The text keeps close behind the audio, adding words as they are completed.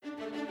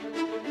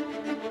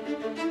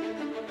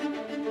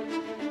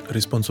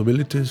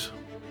responsibilities.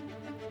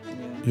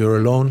 You're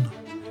alone.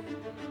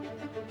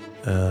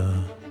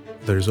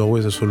 There is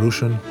always a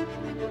solution.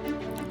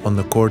 On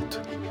the court,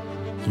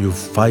 you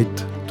fight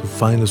to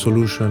find a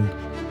solution.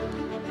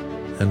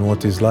 And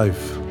what is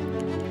life?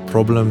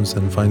 Problems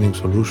and finding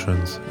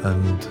solutions.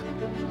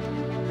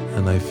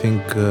 And I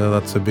think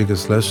that's the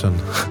biggest lesson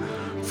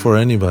for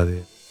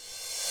anybody.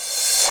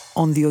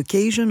 On the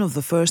occasion of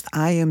the first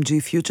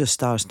IMG Future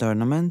Stars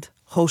tournament,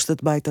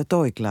 hosted by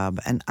Tatoi Club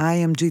and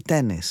IMG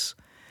Tennis,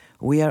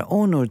 we are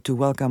honored to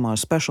welcome our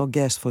special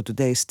guest for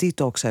today's Tea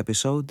Talks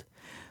episode,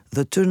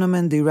 the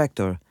tournament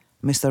director,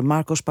 Mr.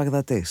 Markos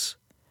Baghdatis.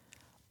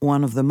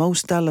 One of the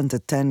most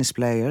talented tennis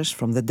players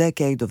from the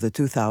decade of the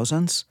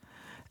 2000s,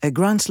 a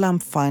Grand Slam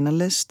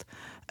finalist,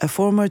 a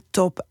former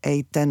top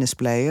 8 tennis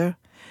player,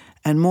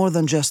 and more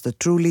than just a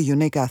truly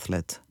unique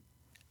athlete,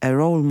 a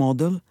role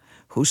model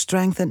whose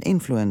strength and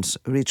influence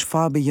reach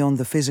far beyond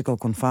the physical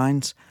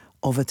confines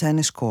of a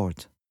tennis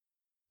court.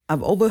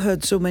 I've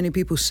overheard so many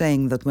people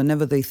saying that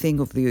whenever they think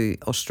of the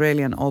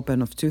Australian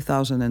Open of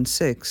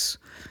 2006,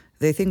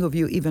 they think of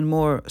you even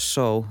more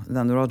so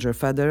than Roger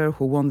Federer,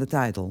 who won the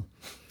title.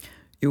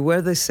 You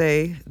were, they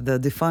say, the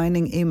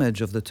defining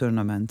image of the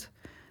tournament.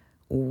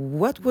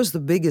 What was the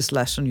biggest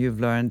lesson you've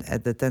learned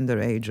at the tender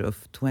age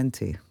of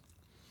 20?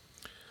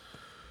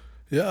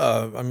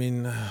 Yeah, I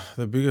mean,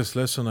 the biggest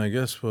lesson, I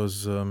guess,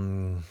 was,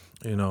 getting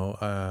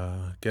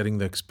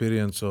the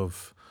experience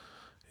of,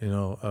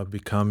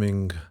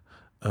 becoming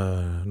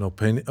an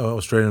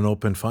Australian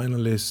Open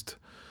finalist.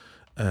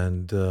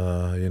 And,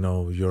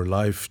 your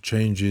life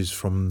changes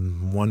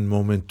from one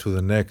moment to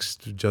the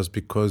next just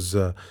because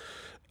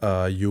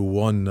you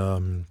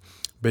won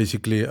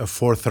basically a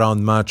 4th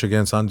round match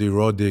against Andy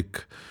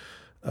Roddick.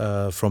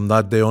 From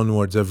that day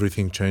onwards,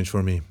 everything changed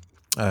for me.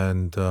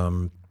 And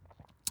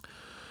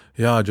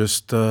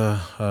just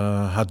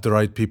had the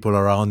right people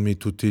around me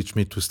to teach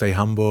me to stay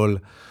humble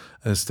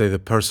and stay the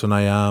person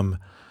I am.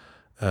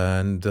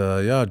 And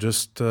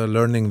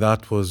learning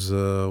that was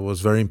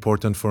very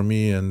important for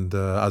me and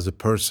as a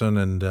person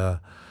and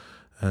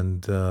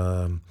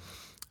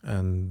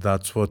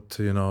that's what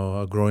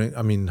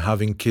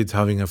having kids,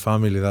 having a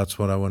family, that's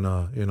what I want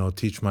to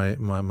teach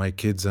my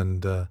kids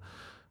and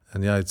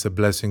it's a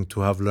blessing to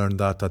have learned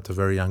that at a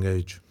very young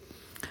age.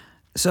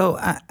 So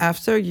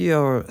after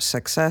your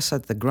success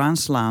at the Grand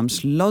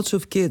Slams, lots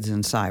of kids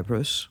in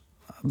Cyprus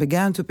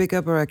began to pick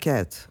up a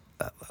racket.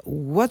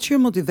 What's your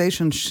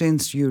motivation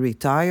since you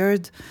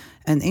retired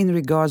and in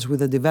regards with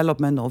the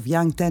development of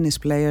young tennis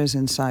players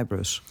in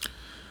Cyprus?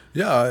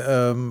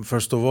 Yeah,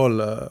 first of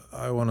all,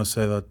 I want to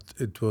say that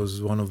it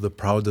was one of the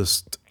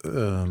proudest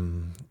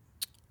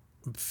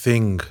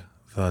thing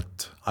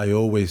that I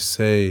always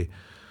say,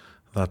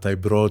 that I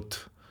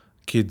brought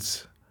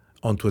kids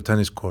onto a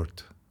tennis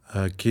court.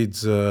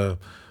 Kids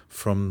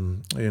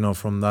from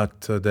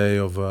that day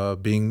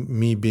of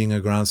being a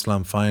Grand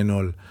Slam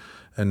final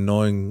and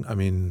knowing,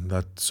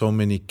 that so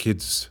many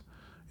kids,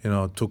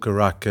 took a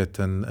racket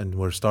and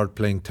were start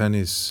playing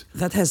tennis.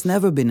 That has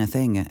never been a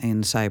thing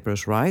in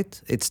Cyprus,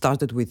 right? It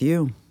started with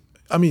you.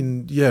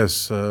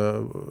 Yes,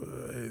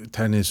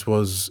 tennis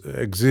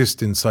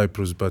exist in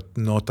Cyprus, but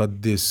not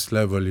at this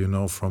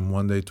level, from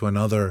one day to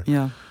another.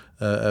 Yeah.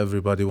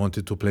 Everybody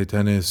wanted to play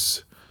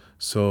tennis.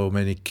 So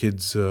many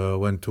kids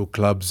went to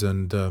clubs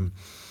and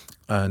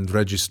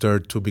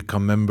registered to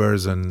become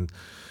members and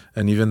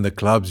even the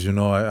clubs,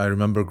 I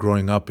remember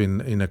growing up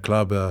in a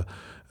club,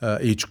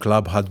 each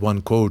club had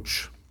one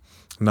coach.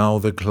 Now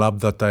the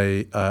club that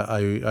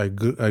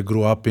I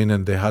grew up in,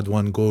 and they had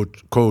one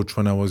coach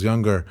when I was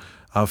younger.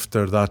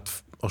 After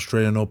that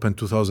Australian Open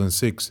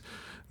 2006,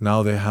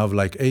 now they have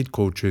like 8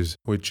 coaches,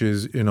 which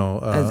is,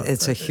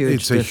 it's a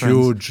huge difference. It's a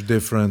huge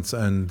difference.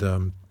 And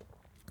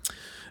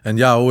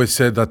I always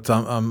said that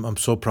I'm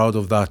so proud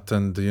of that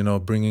and,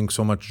 bringing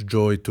so much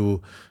joy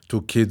to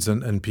kids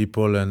and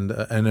people and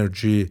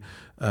energy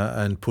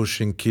and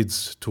pushing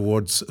kids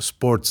towards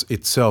sports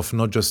itself,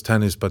 not just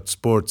tennis, but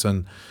sports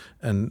and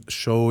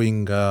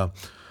showing a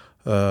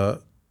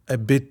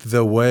bit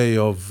the way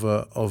of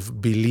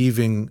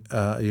believing,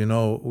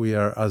 we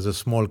are as a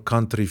small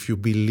country, if you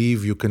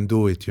believe you can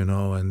do it,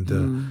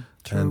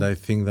 and I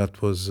think that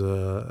was,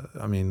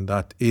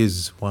 that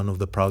is one of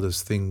the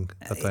proudest things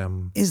that I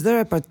am. Is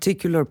there a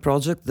particular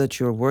project that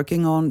you're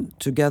working on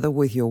together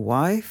with your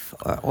wife,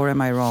 or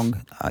am I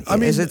wrong?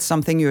 Is it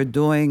something you're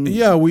doing?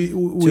 Yeah,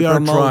 we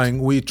are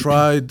trying. We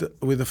tried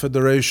with the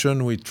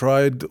federation, we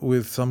tried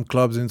with some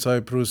clubs in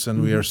Cyprus,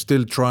 and we are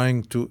still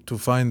trying to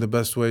find the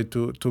best way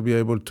to be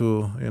able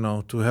to,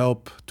 to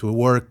help, to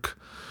work.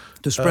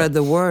 To spread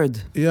the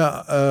word.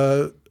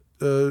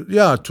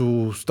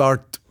 To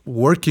start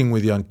working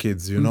with young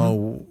kids,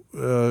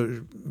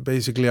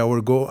 basically our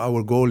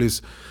goal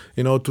is,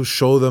 to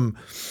show them,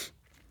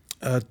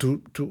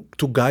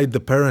 to guide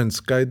the parents,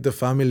 guide the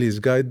families,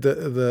 guide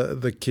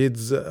the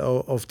kids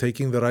of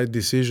taking the right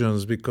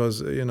decisions,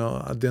 because,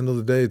 at the end of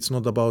the day, it's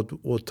not about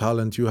what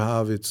talent you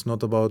have. It's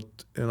not about,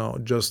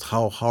 just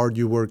how hard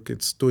you work.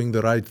 It's doing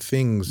the right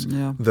things,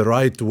 the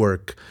right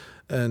work.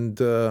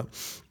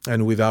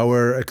 and with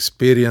our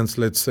experience,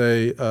 let's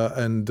say,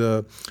 and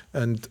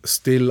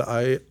still,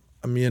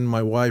 me and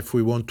my wife,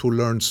 we want to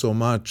learn so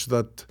much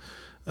that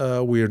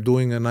we are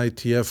doing an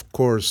ITF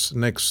course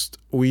next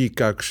week,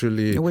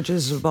 actually. Which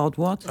is about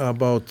what?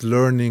 About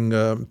learning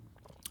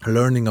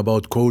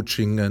about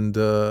coaching and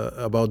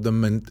about the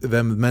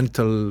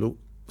mental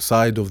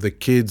side of the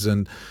kids,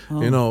 and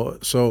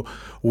so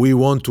we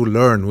want to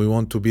learn, we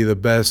want to be the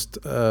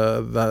best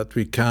that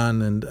we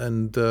can,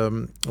 and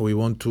we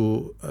want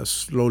to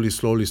slowly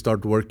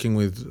start working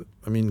with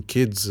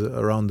kids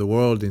around the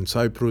world, in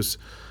Cyprus,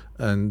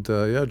 and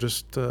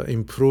just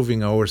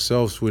improving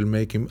ourselves will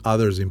make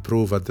others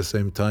improve at the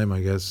same time,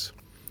 I guess.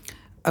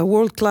 A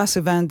world-class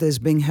event is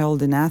being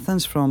held in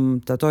Athens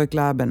from Tatoi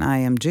Club and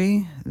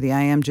IMG, the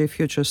IMG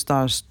Future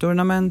Stars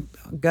Tournament,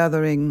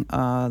 gathering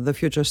the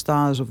future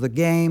stars of the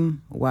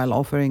game while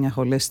offering a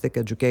holistic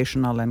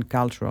educational and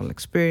cultural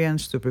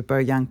experience to prepare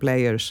young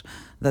players,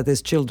 that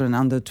is children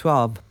under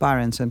 12,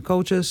 parents and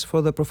coaches,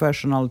 for the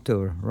professional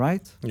tour,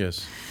 right?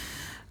 Yes.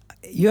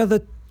 You're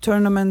the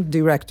tournament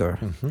director.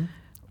 Mm-hmm.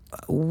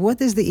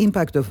 What is the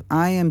impact of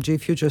IMG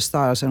Future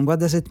Stars, and what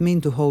does it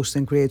mean to host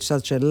and create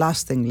such a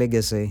lasting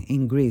legacy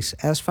in Greece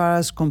as far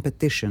as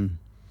competition?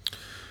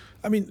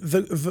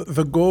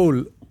 The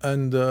goal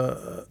and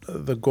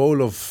the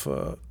goal of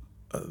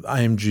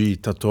IMG,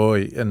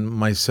 Tatoi, and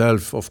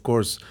myself, of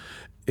course,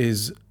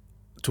 is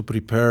to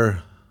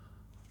prepare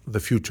the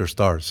future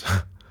stars.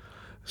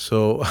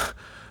 So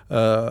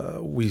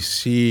we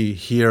see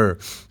here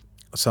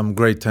some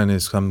great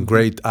tennis, some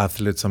great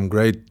athletes, some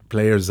great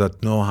players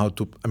that know how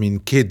to,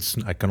 kids,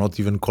 I cannot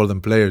even call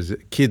them players,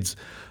 kids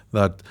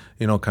that,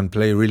 can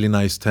play really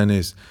nice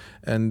tennis.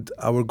 And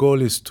our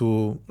goal is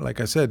to,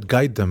 like I said,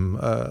 guide them,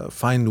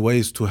 find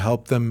ways to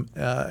help them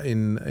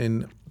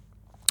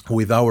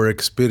with our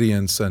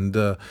experience, and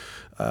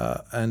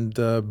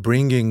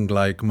bringing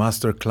like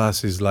master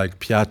classes like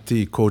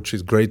Piatti,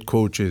 coaches, great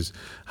coaches,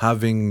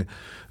 having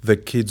the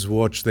kids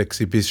watch the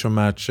exhibition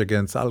match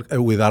against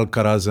with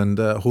Alcaraz and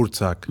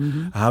Hurtzak,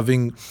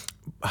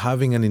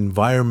 having an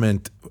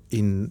environment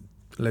in,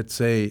 let's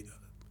say,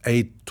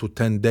 8 to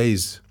 10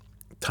 days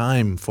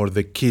time for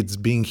the kids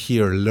being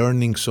here,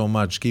 learning so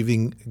much,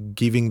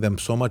 giving them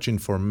so much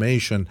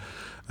information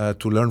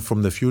to learn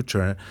from the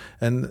future.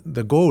 And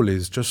the goal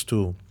is just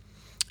to,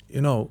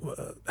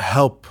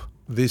 help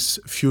these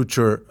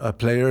future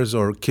players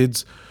or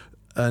kids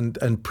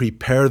and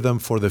prepare them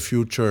for the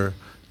future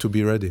to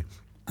be ready.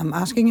 I'm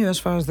asking you as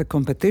far as the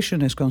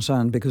competition is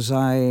concerned, because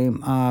I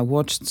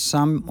watched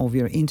some of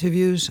your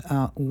interviews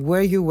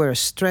where you were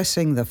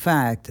stressing the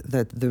fact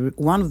that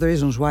one of the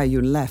reasons why you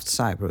left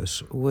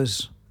Cyprus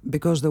was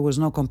because there was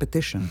no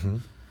competition. Mm-hmm.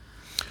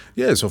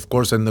 Yes, of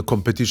course, and the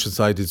competition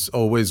side, it's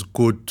always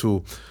good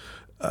to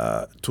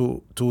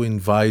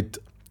invite.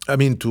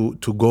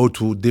 To go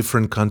to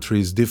different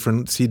countries,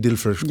 see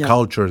different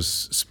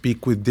cultures,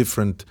 speak with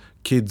different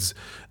kids,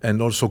 and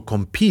also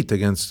compete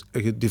against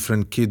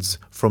different kids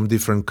from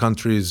different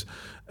countries.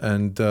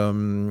 And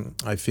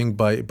I think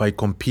by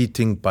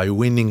competing, by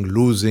winning,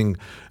 losing,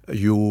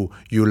 you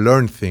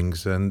learn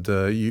things, and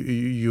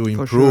you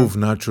improve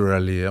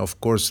naturally. Of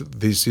course,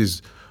 this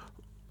is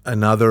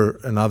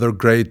another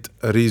great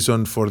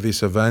reason for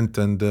this event,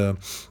 and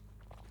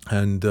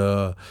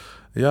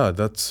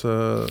that's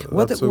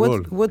the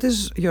goal. What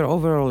is your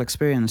overall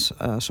experience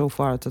so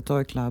far at the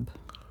Toy Club?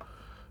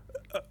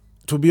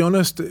 To be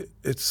honest,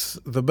 it's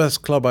the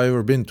best club I've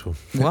ever been to.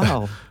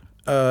 Wow.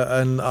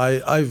 And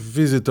I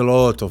visit a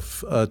lot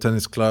of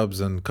tennis clubs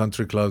and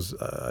country clubs.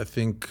 I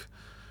think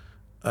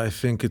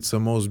it's the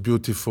most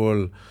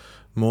beautiful,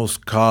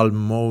 most calm,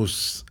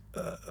 most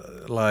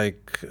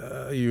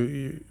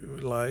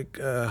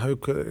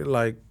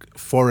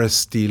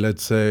foresty.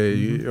 Let's say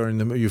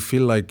you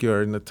feel like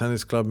you're in a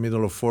tennis club,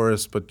 middle of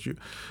forest, but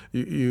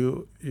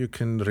you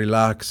can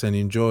relax and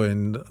enjoy.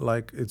 And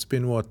it's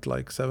been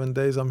 7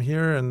 days I'm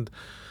here, and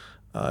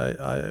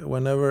I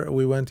whenever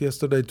we went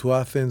yesterday to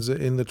Athens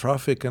in the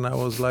traffic, and I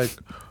was like,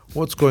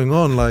 what's going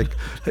on?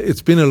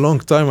 It's been a long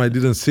time I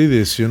didn't see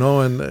this,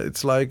 and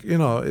it's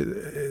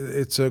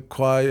it's a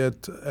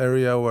quiet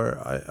area where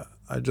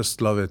I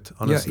just love it,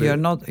 honestly.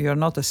 You're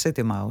not a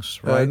city mouse,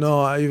 right?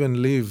 No, I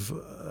even live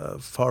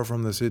far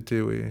from the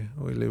city. We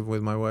live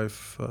with my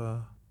wife.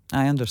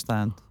 I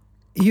understand.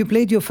 You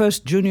played your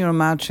first junior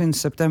match in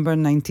September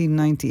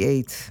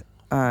 1998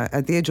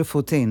 at the age of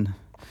 14.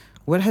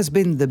 What has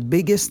been the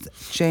biggest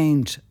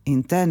change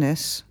in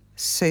tennis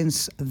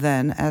since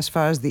then, as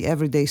far as the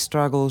everyday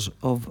struggles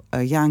of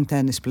a young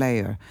tennis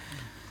player?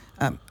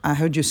 I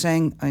heard you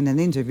saying in an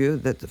interview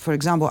that, for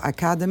example,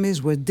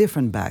 academies were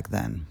different back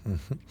then.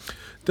 Mm-hmm.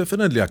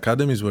 Definitely,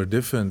 academies were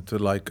different.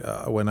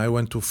 When I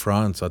went to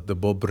France at the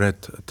Bob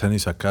Brett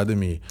Tennis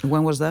Academy.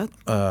 When was that?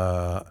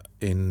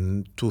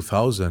 In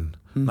 2000.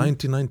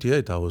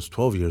 1998, I was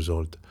 12 years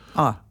old.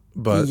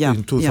 But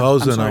in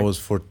 2000, I was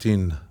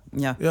 14.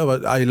 Yeah,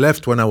 but I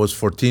left when I was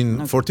 14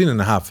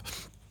 and a half.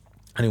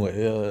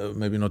 Anyway,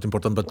 maybe not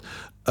important, but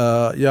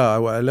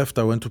I left.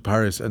 I went to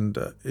Paris, and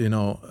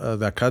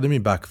the academy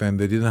back then,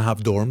 they didn't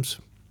have dorms,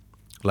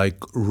 like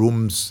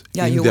rooms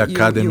Yeah, in you, the you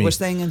academy. you were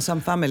staying in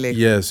some family.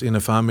 Yes, in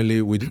a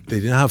family. They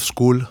didn't have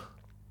school.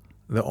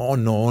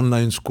 No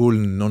online school,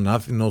 no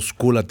nothing, no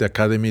school at the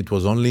academy. It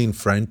was only in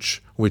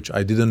French, which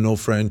I didn't know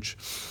French.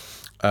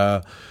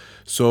 I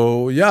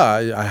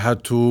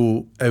had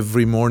to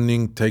every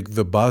morning take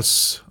the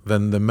bus,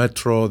 then the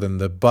metro, then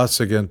the bus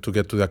again to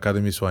get to the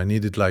academy. So I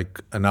needed like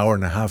an hour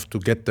and a half to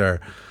get there.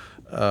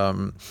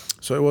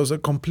 So it was a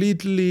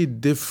completely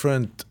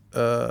different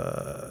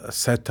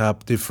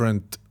setup,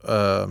 different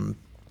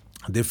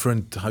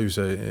how you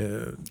say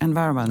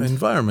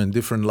Environment,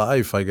 different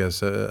life, I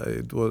guess.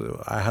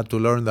 I had to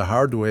learn the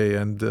hard way,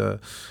 and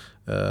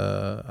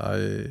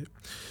I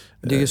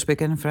Do you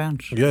speak any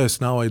French? yes,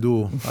 now I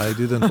do. I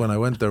didn't when I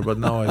went there, but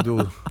now I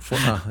do.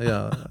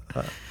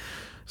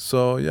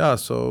 So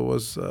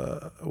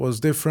it was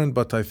different,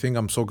 but I think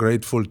I'm so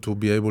grateful to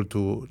be able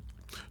to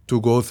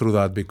go through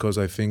that, because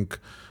I think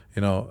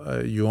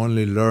you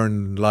only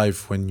learn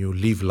life when you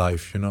live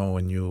life.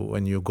 When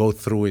you go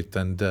through it,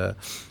 I'm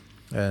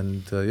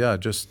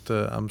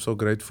so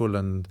grateful,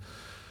 and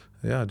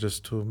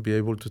just to be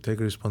able to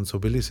take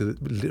responsibilities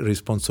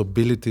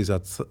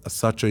at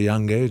such a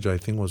young age, I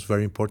think was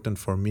very important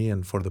for me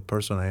and for the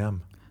person I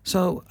am.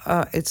 So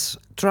it's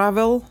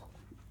travel,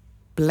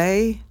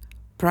 play,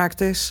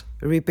 practice,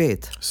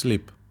 repeat.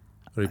 Sleep,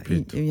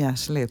 repeat. Yeah,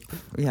 sleep.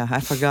 Yeah, I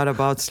forgot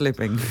about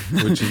sleeping.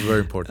 Which is very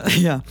important.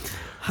 Yeah.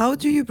 How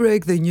do you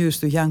break the news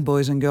to young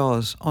boys and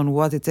girls on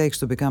what it takes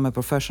to become a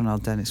professional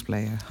tennis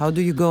player? How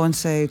do you go and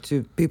say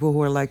to people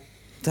who are like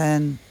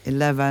 10,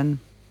 11,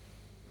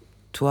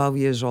 12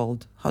 years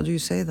old? How do you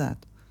say that?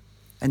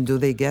 And do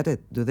they get it?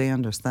 Do they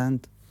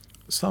understand?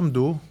 Some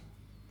do,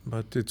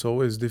 but it's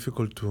always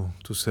difficult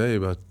to say.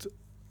 But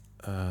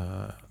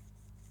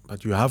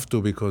you have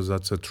to, because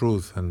that's the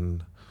truth,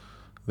 and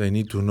they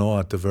need to know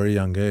at a very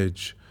young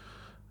age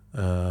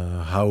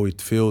how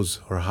it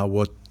feels, or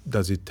what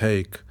does it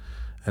take.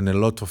 And a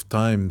lot of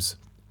times,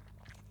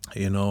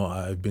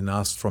 I've been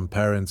asked from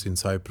parents in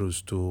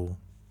Cyprus to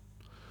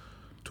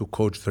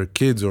coach their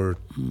kids,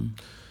 and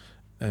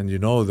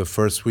the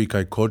first week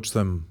I coached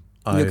them,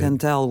 You can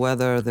tell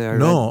whether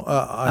they're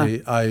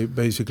I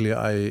basically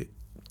I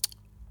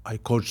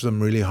coach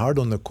them really hard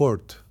on the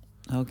court.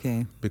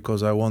 Okay.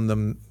 Because I want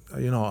them,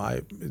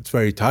 it's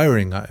very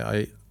tiring.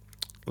 I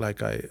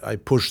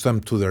push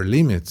them to their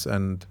limits,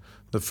 and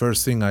the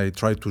first thing I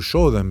try to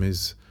show them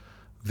is,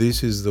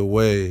 this is the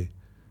way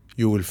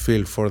you will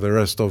feel for the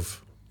rest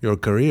of your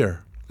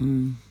career.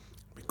 And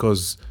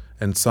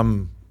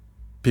some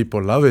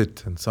people love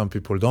it and some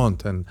people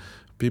don't. And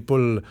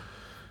people,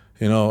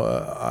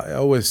 I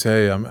always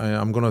say,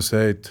 I'm going to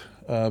say it,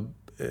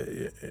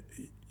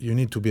 you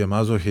need to be a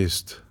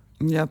masochist.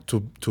 Yep.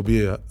 To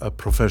be a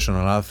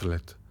professional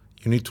athlete.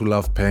 You need to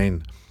love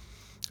pain.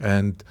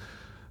 And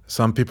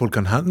some people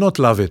can not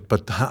love it,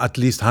 but at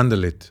least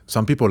handle it.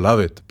 Some people love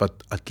it,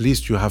 but at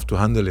least you have to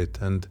handle it.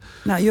 And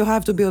now you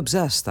have to be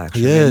obsessed,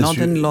 actually, not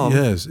in love.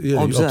 Yes,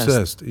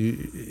 obsessed.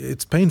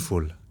 It's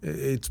painful.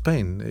 It's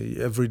pain.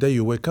 Every day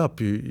you wake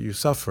up, you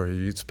suffer.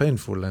 It's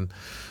painful. And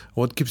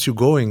what keeps you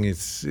going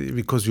is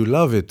because you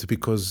love it,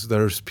 because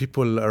there's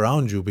people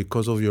around you,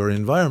 because of your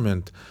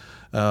environment.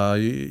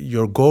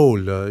 Your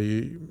goal.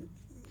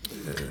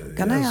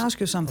 Can I ask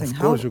you something? Of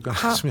course, you can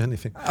ask me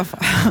anything.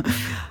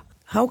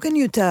 How can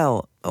you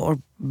tell, or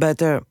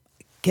better,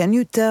 can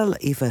you tell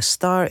if a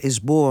star is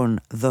born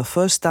the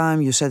first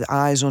time you set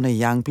eyes on a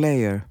young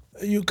player?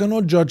 You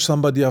cannot judge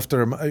somebody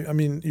after.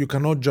 You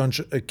cannot judge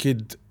a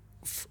kid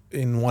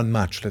in one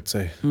match, let's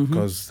say,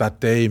 because that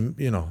day,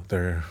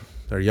 they're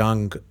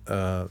young.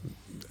 A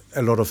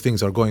lot of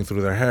things are going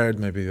through their head.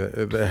 Maybe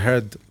their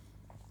head.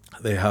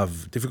 They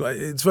have difficult.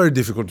 It's very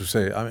difficult to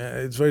say.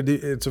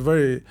 It's a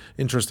very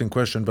interesting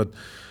question. But,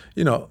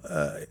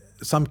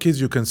 some kids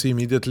you can see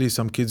immediately.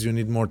 Some kids you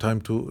need more time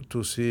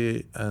to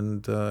see.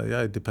 And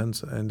it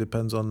depends. And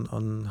depends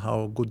on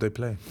how good they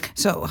play.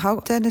 So, how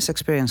tennis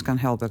experience can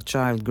help a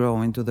child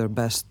grow into their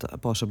best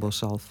possible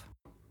self?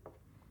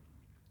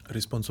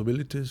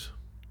 Responsibilities.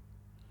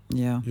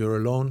 Yeah. You're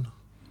alone.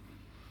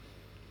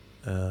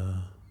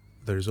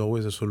 There is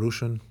always a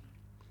solution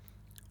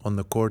on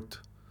the court.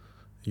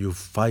 You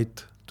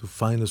fight to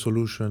find a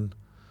solution.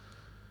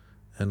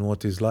 And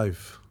what is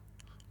life?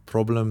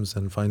 Problems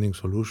and finding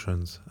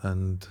solutions.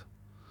 And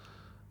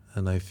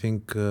I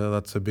think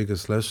that's the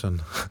biggest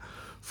lesson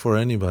for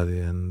anybody.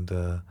 And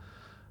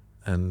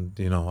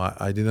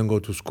I didn't go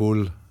to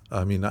school.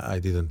 I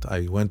didn't.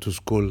 I went to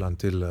school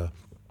until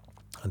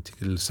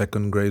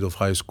second grade of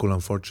high school,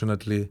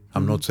 unfortunately.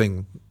 I'm not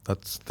saying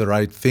that's the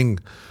right thing,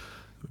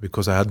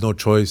 because I had no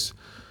choice.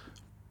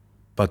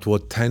 But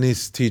what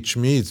tennis teach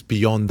me is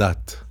beyond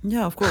that.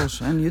 Yeah, of course.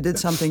 And you did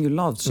something you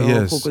loved, so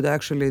yes, who could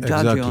actually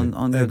judge you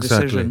on your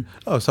decision?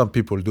 Oh, some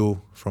people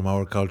do from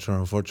our culture,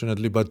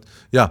 unfortunately. But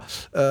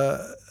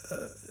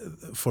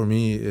for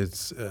me,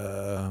 it's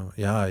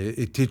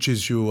it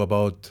teaches you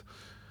about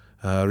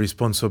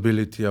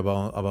responsibility,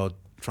 about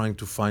trying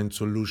to find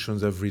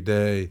solutions every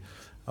day,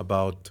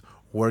 about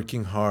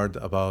working hard,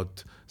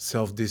 about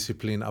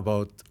self-discipline,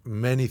 about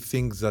many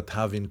things that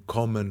have in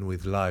common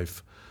with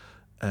life.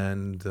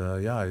 And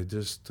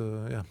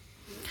yeah.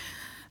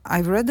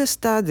 I've read a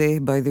study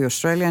by the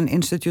Australian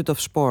Institute of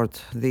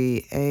Sport,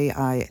 the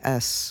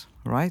AIS,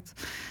 right?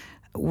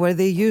 Where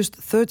they used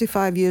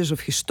 35 years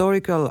of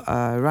historical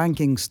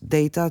rankings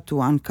data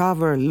to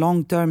uncover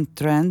long-term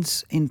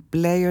trends in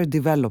player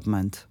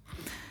development.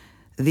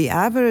 The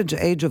average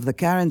age of the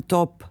current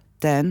top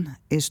 10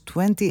 is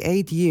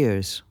 28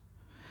 years,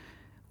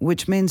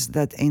 which means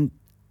that in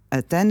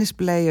a tennis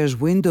player's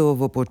window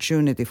of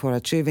opportunity for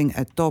achieving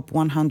a top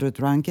 100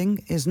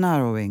 ranking is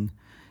narrowing,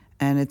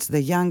 and it's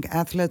the young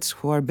athletes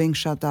who are being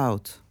shut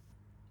out.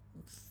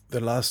 The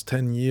last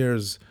 10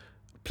 years,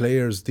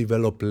 players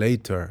develop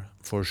later,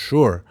 for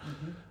sure.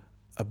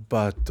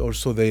 But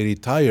also they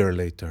retire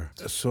later.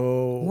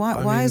 So,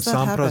 Why is that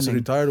Sampras happening?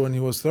 retired when he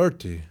was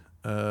 30.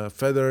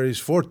 Federer is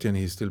 40 and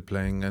he's still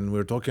playing. And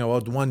we're talking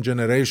about one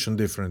generation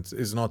difference.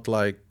 It's not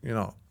like,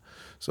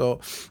 So,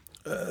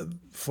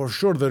 for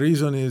sure, the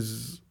reason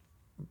is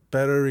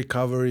better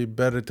recovery,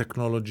 better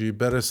technology,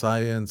 better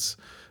science,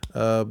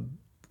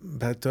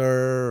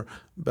 better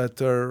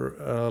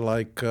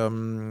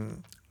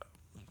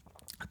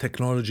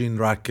technology in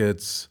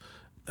rackets,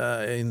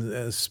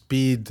 in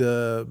speed,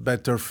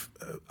 better.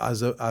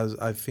 As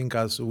I think,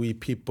 as we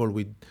people,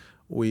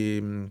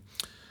 we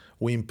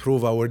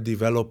improve our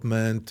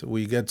development.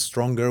 We get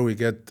stronger. We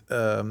get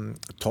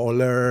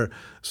taller.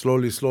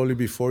 Slowly.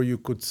 Before you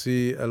could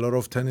see a lot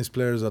of tennis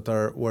players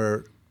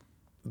where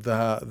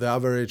the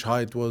average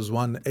height was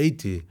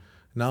 180.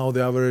 Now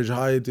the average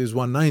height is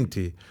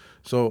 190.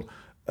 So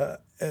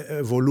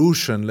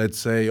evolution, let's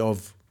say,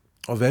 of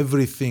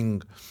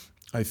everything,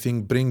 I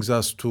think, brings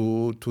us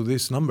to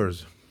these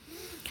numbers.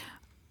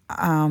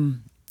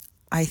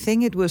 I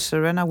think it was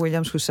Serena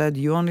Williams who said,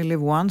 "You only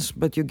live once,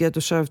 but you get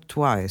to serve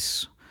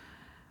twice."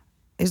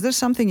 Is there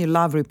something you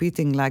love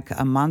repeating, like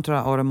a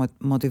mantra or a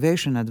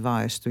motivation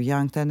advice to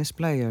young tennis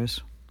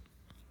players?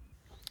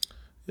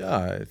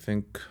 Yeah, I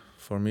think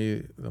for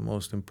me the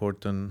most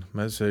important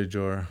message,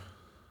 or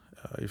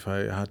if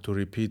I had to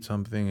repeat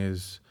something,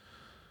 is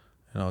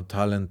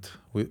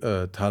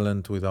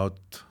talent without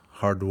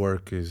hard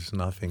work is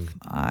nothing.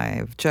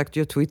 I've checked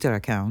your Twitter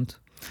account,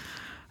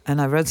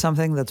 and I've read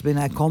something that's been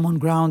a common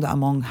ground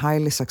among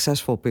highly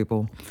successful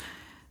people.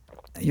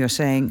 You're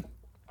saying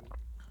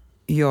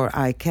your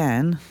I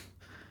can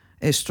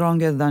is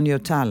stronger than your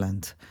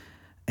talent.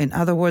 In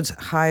other words,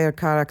 higher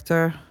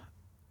character,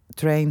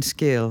 train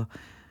skill.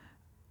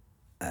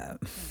 Yeah.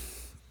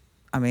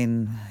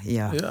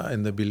 Yeah,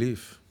 and the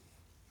belief.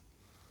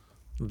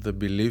 The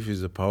belief is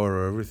the power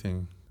of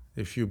everything.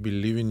 If you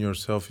believe in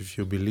yourself, if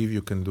you believe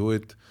you can do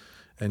it,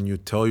 and you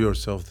tell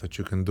yourself that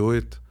you can do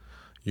it,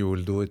 you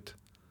will do it.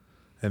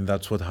 And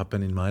that's what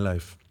happened in my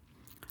life.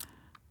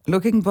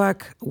 Looking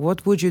back,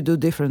 what would you do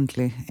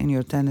differently in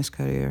your tennis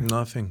career?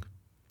 Nothing,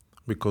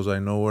 because I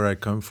know where I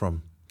come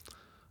from.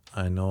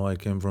 I know I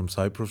came from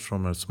Cyprus,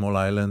 from a small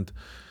island.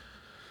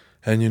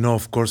 And,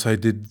 of course I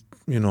did,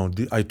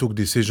 I took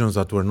decisions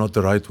that were not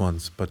the right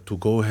ones. But to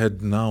go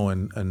ahead now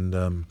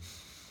and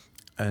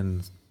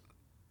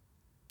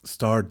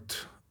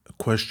start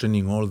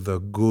questioning all the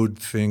good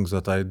things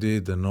that I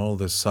did and all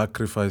the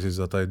sacrifices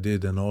that I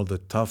did and all the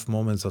tough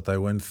moments that I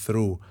went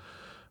through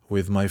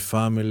with my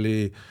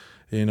family.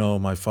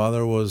 My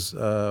father was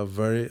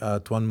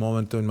at one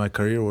moment in my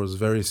career was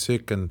very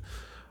sick and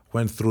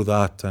went through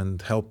that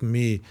and helped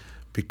me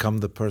become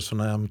the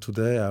person I am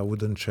today. I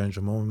wouldn't change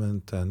a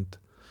moment. And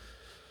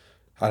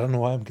I don't know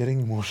why I'm getting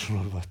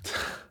emotional, but...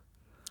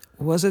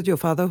 Was it your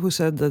father who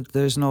said that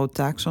there's no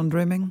tax on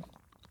dreaming?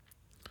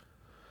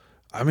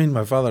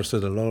 My father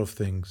said a lot of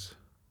things,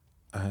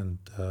 and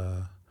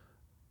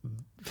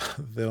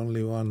the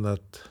only one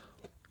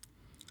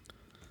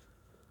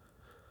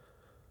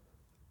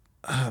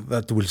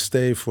that will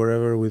stay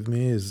forever with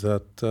me is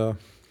that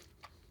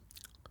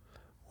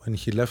when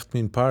he left me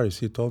in Paris,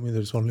 he told me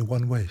there's only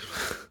one way.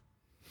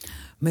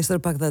 Mr.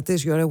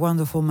 Baghdatis, you're a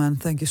wonderful man.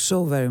 Thank you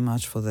so very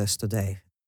much for this today.